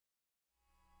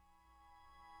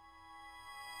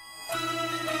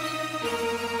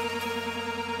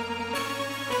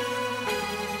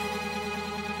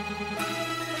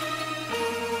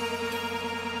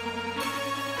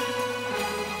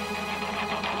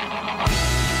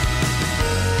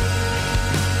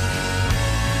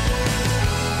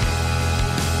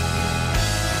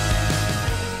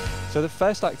So the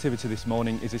first activity this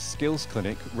morning is a skills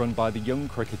clinic run by the Young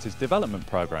Cricketers Development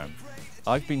Programme.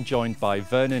 I've been joined by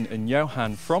Vernon and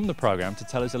Johann from the programme to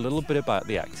tell us a little bit about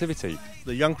the activity.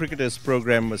 The Young Cricketers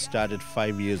program was started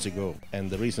 5 years ago, and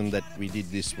the reason that we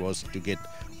did this was to get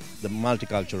the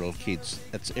multicultural kids.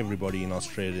 That's everybody in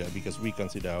Australia, because we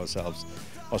consider ourselves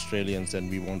Australians and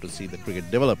we want to see the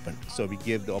cricket development. So we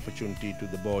gave the opportunity to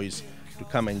the boys to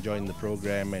come and join the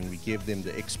program, and we gave them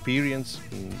the experience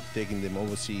in taking them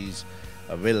overseas,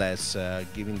 as well as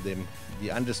giving them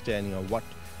the understanding of what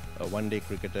a one-day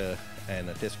cricketer and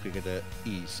a test cricketer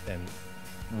is, and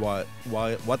what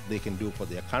they can do for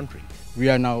their country. We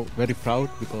are now very proud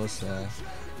because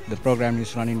the program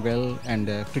is running well, and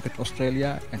Cricket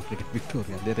Australia and Cricket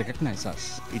Victoria, they recognize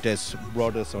us. It has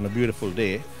brought us on a beautiful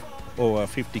day over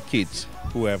 50 kids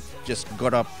who have just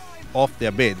got up off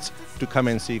their beds to come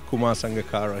and see Kumar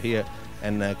Sangakkara here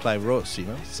and Clive Rose,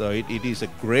 So it is a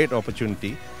great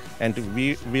opportunity, and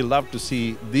we love to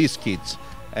see these kids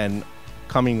and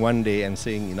coming one day and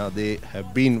saying, they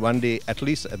have been one day at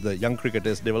least at the Young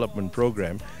Cricketers Development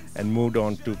Program and moved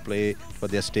on to play for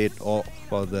their state or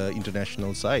for the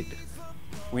international side.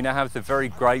 We now have the very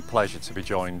great pleasure to be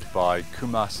joined by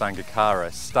Kumar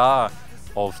Sangakkara, star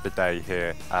of the day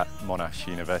here at Monash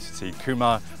University.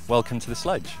 Kumar, welcome to the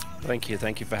Sledge. Thank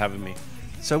you for having me.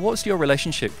 So what's your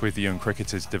relationship with the Young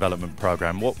Cricketers Development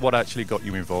Programme? What actually got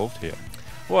you involved here?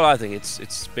 Well, I think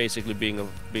it's basically being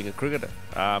a cricketer.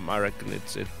 I reckon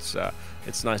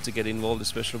it's nice to get involved,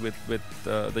 especially with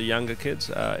the younger kids,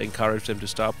 encourage them to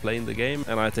start playing the game.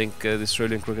 And I think the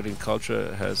Australian cricketing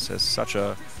culture has such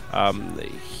a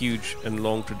huge and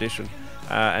long tradition.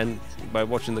 And by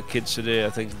watching the kids today, I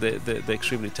think they're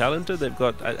extremely talented. They've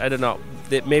got, I don't know,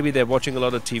 maybe they're watching a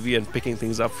lot of TV and picking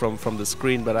things up from the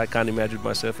screen, but I can't imagine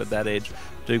myself at that age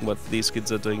doing what these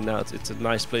kids are doing now. It's a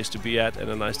nice place to be at and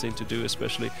a nice thing to do,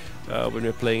 especially when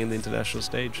we're playing in the international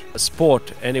stage.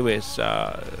 Sport, anyways,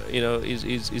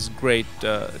 is great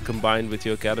combined with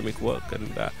your academic work,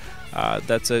 and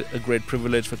that's a great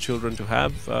privilege for children to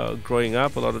have. Growing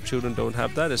up, a lot of children don't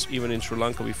have that. Even in Sri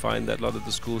Lanka, we find that a lot of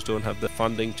the schools don't have the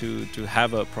funding to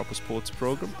have a proper sports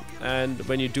program. And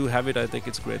when you do have it, I think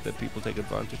it's great that people take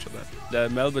advantage of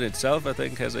that. Melbourne itself, I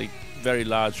think, has a very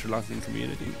large Sri Lankan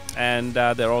community, and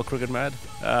they're all cricket mad,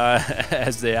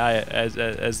 as they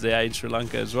are in Sri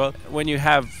Lanka as well. When you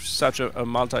have such a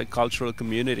multicultural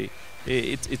community,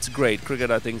 it's great. Cricket,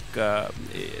 I think,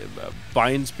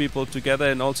 binds people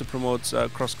together and also promotes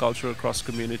cross-cultural,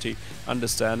 cross-community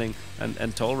understanding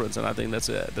and tolerance. And I think that's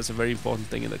a very important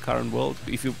thing in the current world.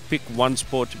 If you pick one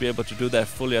sport to be able to do that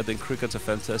fully, I think cricket's a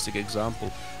fantastic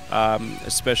example,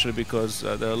 especially because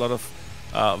there are a lot of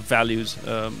values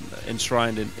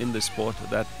enshrined in this sport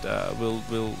that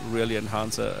will really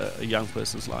enhance a young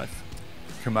person's life.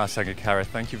 Kumar Sangakkara,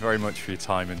 thank you very much for your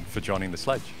time and for joining the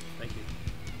Sledge. Thank you.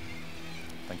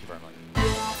 Thank you very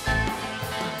much.